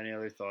 man. any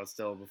other thoughts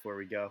still before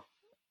we go?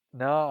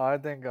 No, I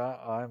think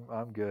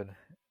I'm good.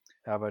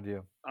 How about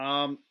you?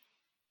 Um,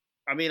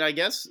 I mean, I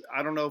guess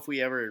I don't know if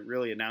we ever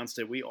really announced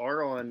it. We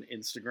are on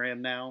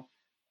Instagram now.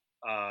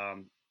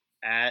 Um,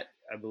 at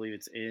I believe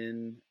it's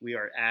in we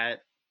are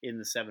at in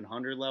the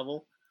 700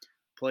 level.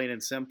 Plain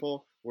and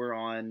simple. We're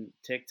on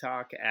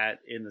TikTok at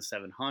in the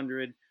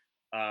 700.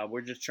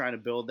 We're just trying to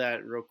build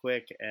that real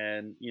quick,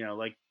 and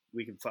like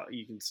you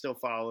can still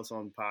follow us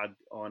on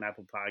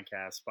Apple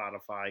Podcasts,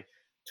 Spotify,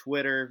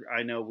 Twitter.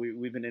 I know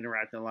we've been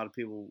interacting with a lot of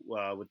people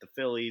with the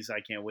Phillies.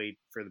 I can't wait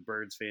for the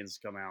Birds fans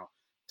to come out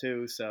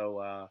too. So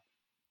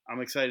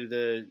I'm excited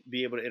to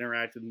be able to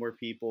interact with more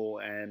people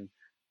and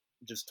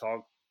just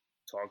talk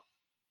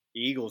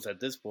Eagles at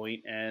this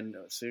point, and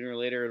sooner or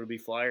later it'll be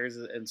Flyers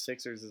and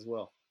Sixers as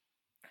well.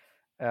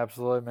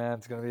 Absolutely, man.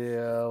 It's gonna be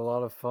a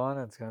lot of fun.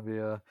 It's gonna be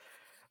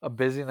a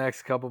busy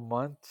next couple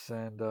months,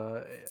 and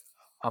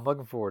I'm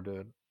looking forward to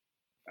it.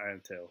 I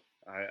am too.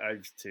 I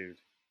too.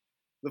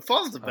 The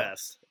fall's the Uh,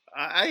 best.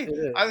 I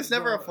it I is. was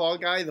never a fall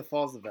guy. The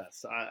fall's the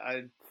best.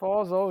 I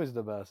Fall's always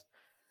the best.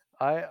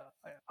 I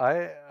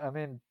I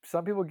mean,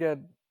 some people get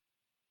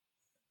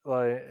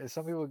like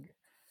some people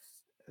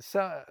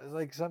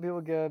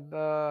get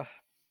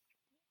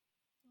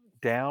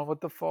down with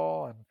the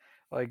fall and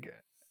like,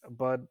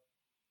 but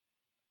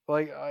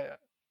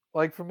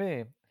like for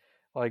me,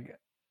 like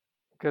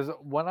because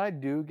when I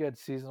do get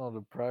seasonal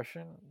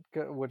depression,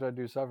 which I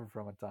do suffer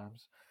from at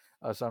times,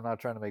 so I'm not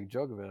trying to make a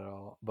joke of it at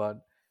all.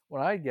 But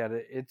when I get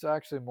it, it's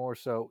actually more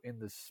so in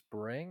the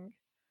spring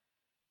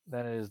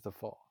than it is the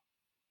fall,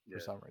 for yeah.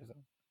 some reason.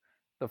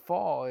 The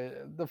fall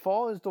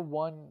is the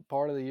one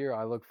part of the year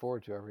I look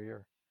forward to every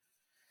year,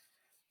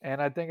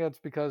 and I think that's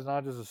because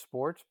not just of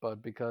sports,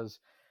 but because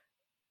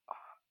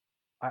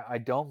I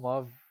don't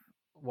love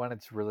when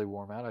it's really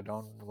warm out. I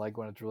don't like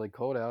when it's really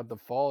cold out. The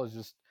fall is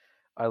just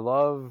I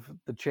love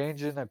the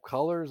changing of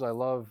colors. I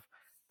love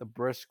the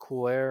brisk,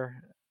 cool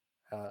air.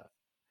 Uh,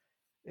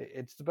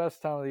 it's the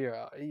best time of the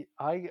year.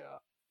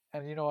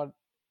 And you know what?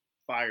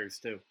 Fires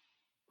too.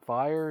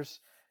 Fires,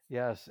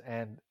 yes,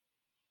 and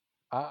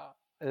I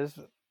this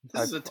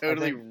This is a I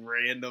totally think,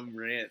 random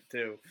rant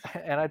too.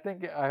 and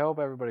I hope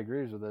everybody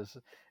agrees with this.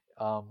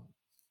 Um,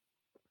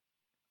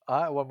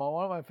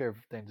 one of my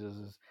favorite things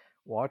is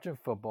watching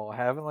football,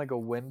 having like a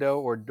window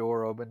or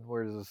door open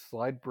where there's a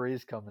slight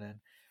breeze coming in,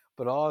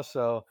 but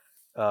also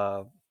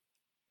uh,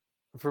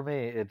 for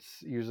me,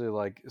 it's usually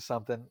like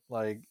something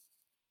like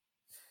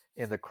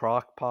in the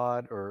crock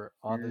pot or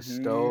on the Mm-hmm.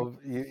 stove,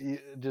 you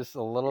just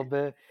a little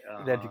bit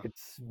Uh that you huh. could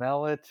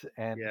smell it,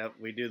 and Yeah,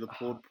 we do the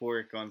pulled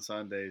pork on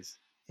Sundays.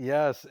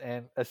 yes,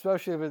 and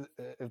especially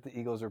if the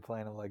Eagles are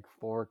playing at like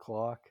 4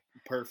 o'clock,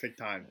 Perfect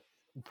time.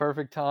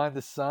 perfect time.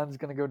 The sun's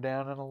gonna go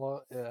down in a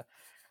lot. Yeah,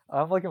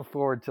 I'm looking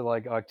forward to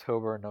like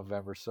October and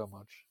November so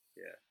much.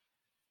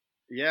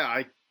 Yeah. Yeah.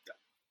 I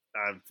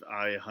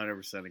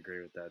 100%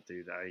 agree with that,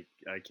 dude.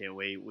 I can't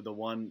wait. With the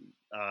one,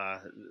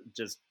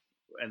 just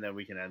and then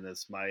we can end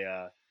this.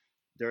 My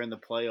during the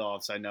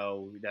playoffs, I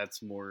know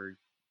that's more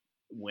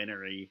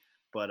wintry,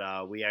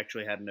 but we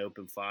actually had an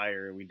open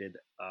fire. We did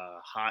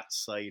hot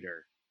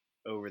cider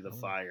over the Mm.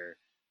 fire.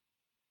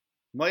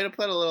 Might have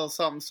put a little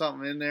something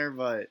something in there,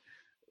 but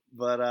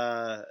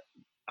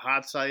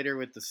hot cider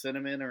with the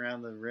cinnamon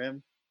around the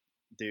rim,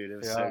 dude, it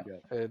was so Yeah,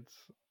 good.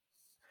 it's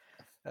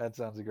that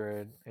sounds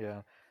great.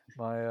 Yeah,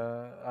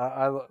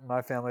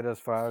 my family does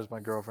fires. My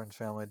girlfriend's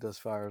family does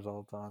fires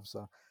all the time.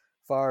 So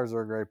fires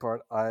are a great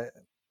part. I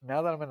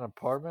Now that I'm in an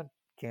apartment,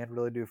 can't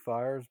really do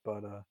fires,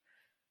 but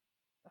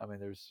I mean,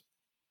 there's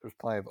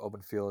plenty of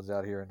open fields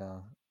out here in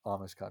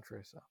Amish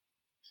country. So,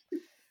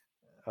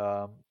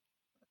 um,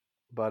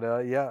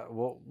 But yeah,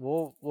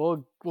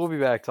 we'll be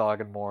back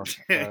talking more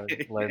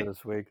later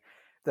this week.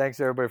 Thanks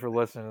everybody for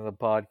listening to the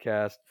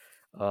podcast.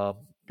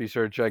 Be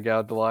sure to check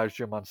out the live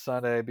stream on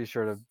Sunday. Be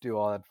sure to do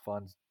all that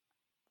fun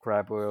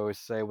crap we always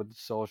say with the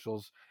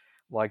socials.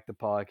 Like the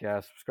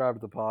podcast, subscribe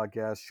to the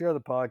podcast, share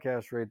the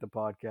podcast, rate the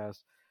podcast,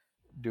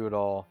 do it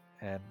all.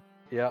 And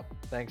yeah,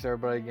 thanks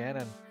everybody again,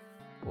 and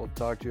we'll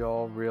talk to you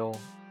all real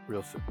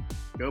soon.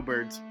 Go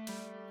Birds.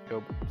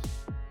 Go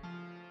Birds.